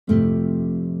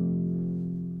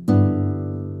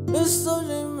LIEz OJ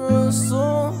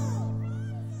Missle.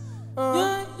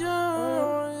 Yeah,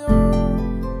 yeah, yeah.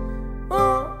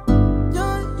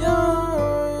 Yeah, yeah,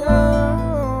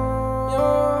 yeah.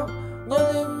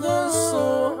 OJ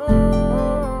Missle.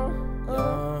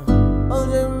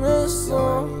 OJ Missle.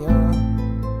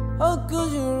 How could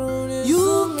you do this? You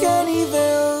can't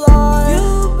even lie. You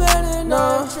better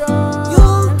not try. You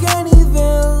can't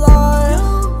even lie. You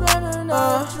better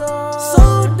not try. So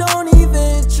don't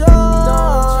even try.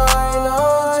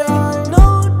 No,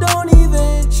 don't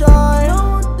even try.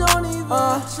 No, don't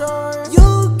even try.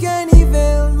 You can't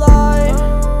even lie.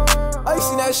 I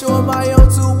seen that show on my own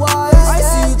 2 eyes. I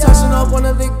see you touching up one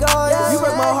of the guys. You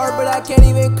break my heart, but I can't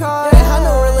even cry. And I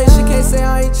know relation can't say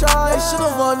I ain't tried. I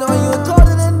should've won on you and called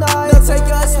it a night. Now take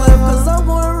your slip, cause I'm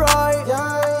going right.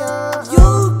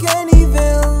 You can't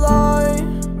even lie.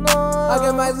 I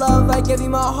give my love, I give you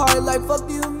my heart. Like fuck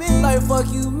you mean, like fuck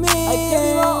you mean. I give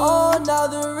you my all, now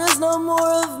there is no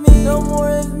more of me. No more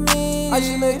of me. I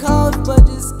should make calls, but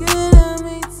just get in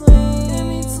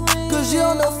between. Cause you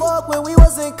don't know fuck when we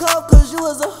wasn't cuffed. Cause you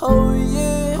was a hoe,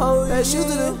 yeah. That shoot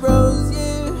to the bros,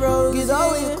 yeah. Get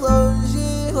all your clothes,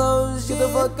 yeah. Get the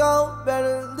fuck out,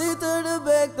 better leave through the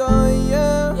back door,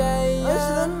 yeah. I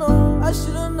should've known, I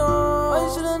should've known, I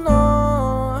should've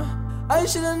known, I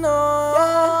should've known,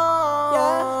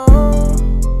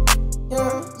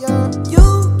 yeah. You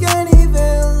can't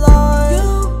even lie. You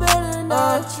better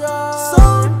not try. So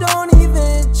don't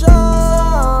even try.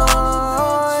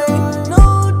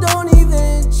 No, don't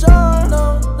even try.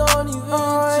 No, don't even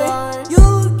try. You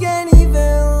can't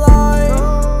even lie.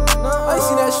 I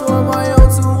seen that show on my own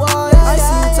 2 eyes. I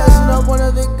see you touching up one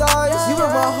of the guys. You break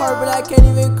my heart, but I can't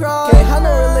even cry. Can't have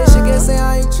no relation, can't say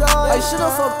I ain't tried. I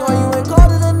should've fucked on you and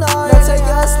called it a night. Now take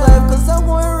your slap, cause I'm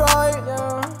going right.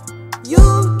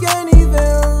 You can't even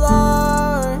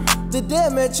lie. The day I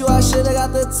met you, I should've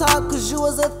got the top, cause you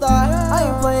was a thought. I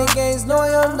ain't playing games, no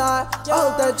you're not. I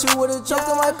hope that you would've choked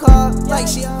on my car. Like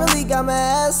she really got my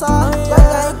ass hot. Like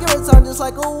I ain't give her time just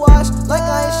like a watch. Like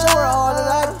I ain't show her all that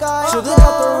I got. Should've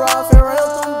got the rough and ran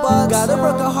up them bucks. Got a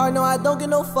broken heart, no I don't get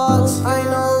no fucks. I ain't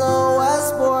no low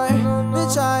ass boy,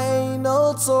 bitch I ain't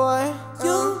no toy.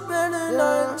 You better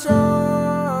not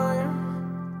try.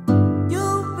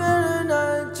 You better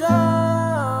not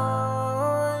try.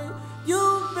 You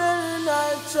better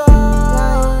not try.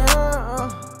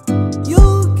 You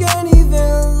can't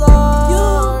even lie. You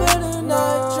better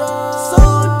not try. So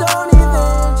don't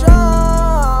even try.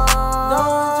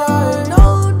 Don't try. No,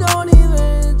 don't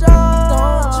even try.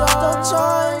 Don't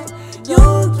try. You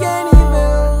can't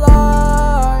even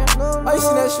lie. I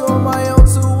seen that show on my own 2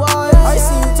 eyes. I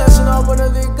see you touching up one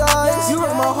of the guys. You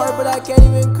break my heart, but I can't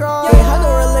even cry. Can't have no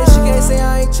relation, can't say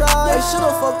I ain't tried. I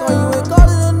should've fucked on you and called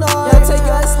it a night. Now take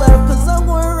your slap, cause I'm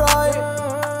going right.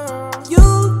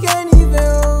 You can't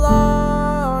even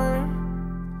lie.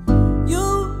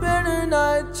 You better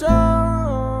not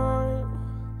try.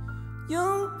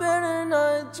 You better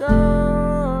not try.